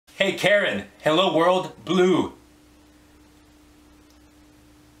Hey Karen, hello world, blue.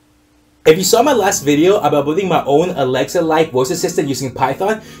 If you saw my last video about building my own Alexa-like voice assistant using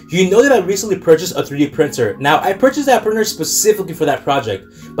Python, you know that I recently purchased a 3D printer. Now, I purchased that printer specifically for that project,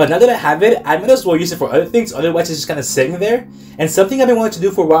 but now that I have it, I might as well use it for other things, otherwise it's just kind of sitting there. And something I've been wanting to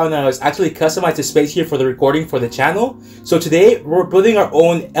do for a while now is actually customize the space here for the recording for the channel. So today, we're building our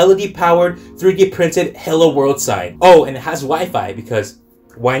own LED-powered, 3D printed Hello World sign. Oh, and it has Wi-Fi because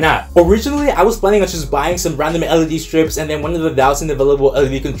why not? Originally, I was planning on just buying some random LED strips and then one of the 1,000 available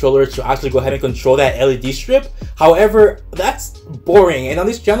LED controllers to actually go ahead and control that LED strip. However, that's boring, and on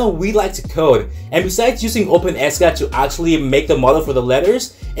this channel, we like to code. And besides using OpenSCAD to actually make the model for the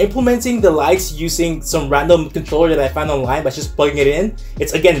letters, implementing the lights using some random controller that I found online by just plugging it in,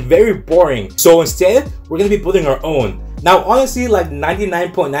 it's again very boring. So instead, we're going to be building our own. Now, honestly, like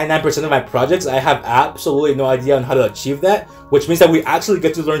 99.99% of my projects, I have absolutely no idea on how to achieve that, which means that we actually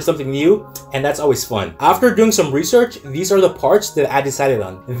get to learn something new, and that's always fun. After doing some research, these are the parts that I decided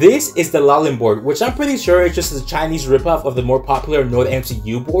on. This is the Lalin board, which I'm pretty sure is just a Chinese ripoff of the more popular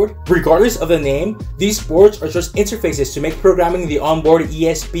NodeMCU board. Regardless of the name, these boards are just interfaces to make programming the onboard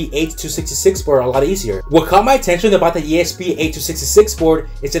ESP8266 board a lot easier. What caught my attention about the ESP8266 board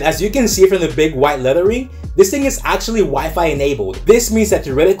is that, as you can see from the big white lettering, this thing is actually Wi-Fi enabled. This means that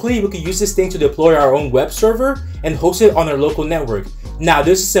theoretically we could use this thing to deploy our own web server and host it on our local network. Now,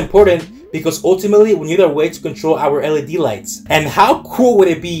 this is important because ultimately we need a way to control our LED lights. And how cool would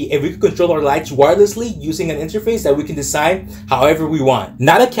it be if we could control our lights wirelessly using an interface that we can design however we want?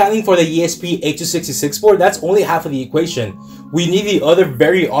 Not accounting for the ESP8266 board, that's only half of the equation. We need the other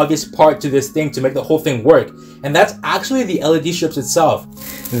very obvious part to this thing to make the whole thing work, and that's actually the LED strips itself.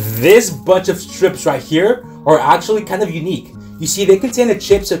 This bunch of strips right here are actually kind of unique. You see, they contain a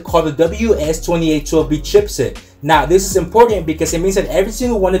chipset called the WS2812B chipset. Now, this is important because it means that every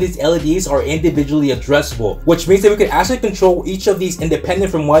single one of these LEDs are individually addressable, which means that we can actually control each of these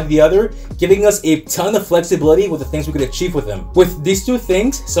independent from one the other, giving us a ton of flexibility with the things we could achieve with them. With these two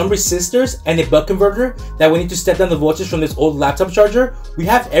things, some resistors, and a buck converter that we need to step down the voltage from this old laptop charger, we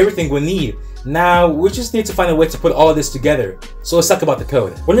have everything we need. Now, we just need to find a way to put all of this together. So let's talk about the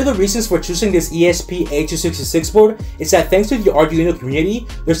code. One of the reasons for choosing this ESP8266 board is that thanks to the Arduino community,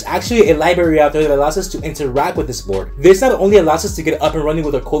 there's actually a library out there that allows us to interact with this board. This not only allows us to get up and running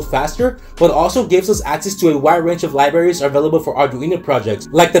with our code faster, but also gives us access to a wide range of libraries available for Arduino projects,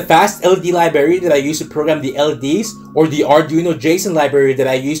 like the FastLED library that I use to program the LEDs, or the Arduino JSON library that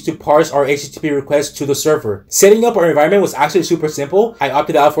I use to parse our HTTP requests to the server. Setting up our environment was actually super simple. I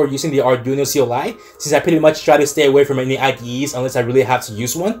opted out for using the Arduino CLI, since I pretty much try to stay away from any IDEs unless I really have to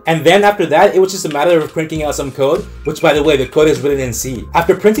use one. And then after that, it was just a matter of printing out some code, which by the way, the code is written in C.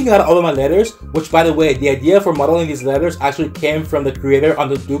 After printing out all of my letters, which by the way, the idea for modeling these letters actually came from the creator on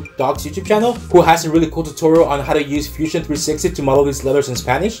the Duke Docs YouTube channel, who has a really cool tutorial on how to use Fusion 360 to model these letters in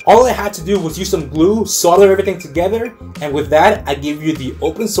Spanish. All I had to do was use some glue, solder everything together, and with that, I give you the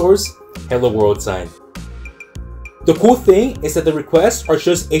open source Hello World sign. The cool thing is that the requests are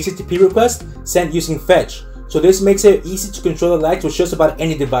just HTTP requests sent using fetch. So this makes it easy to control the lights with just about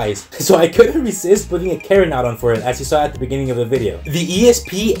any device. So I couldn't resist putting a Karen out on for it, as you saw at the beginning of the video. The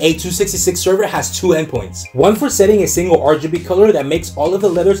ESP8266 server has two endpoints. One for setting a single RGB color that makes all of the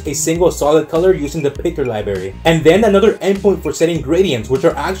letters a single solid color using the picker library. And then another endpoint for setting gradients, which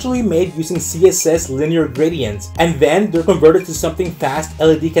are actually made using CSS linear gradients. And then they're converted to something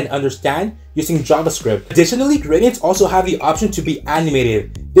FastLED can understand using JavaScript. Additionally, gradients also have the option to be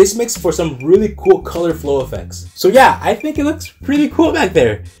animated. This makes for some really cool color flow effects. So yeah, I think it looks pretty cool back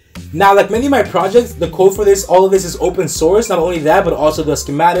there. Now, like many of my projects, the code for this, all of this is open source. Not only that, but also the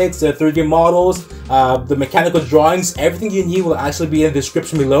schematics, the 3D models, the mechanical drawings, everything you need will actually be in the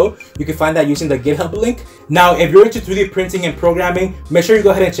description below. You can find that using the GitHub link. Now, if you're into 3D printing and programming, make sure you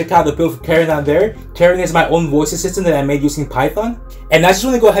go ahead and check out the build for Karen on there. Karen is my own voice assistant that I made using Python. And I just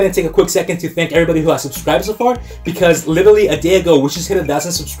want to go ahead and take a quick second to thank everybody who has subscribed so far, because literally a day ago, we just hit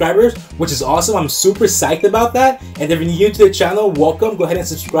 1,000 subscribers, which is awesome. I'm super psyched about that. And if you're new to the channel, welcome. Go ahead and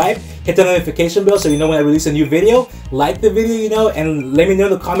subscribe. Hit the notification bell so you know when I release a new video. Like the video, and let me know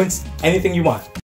in the comments anything you want.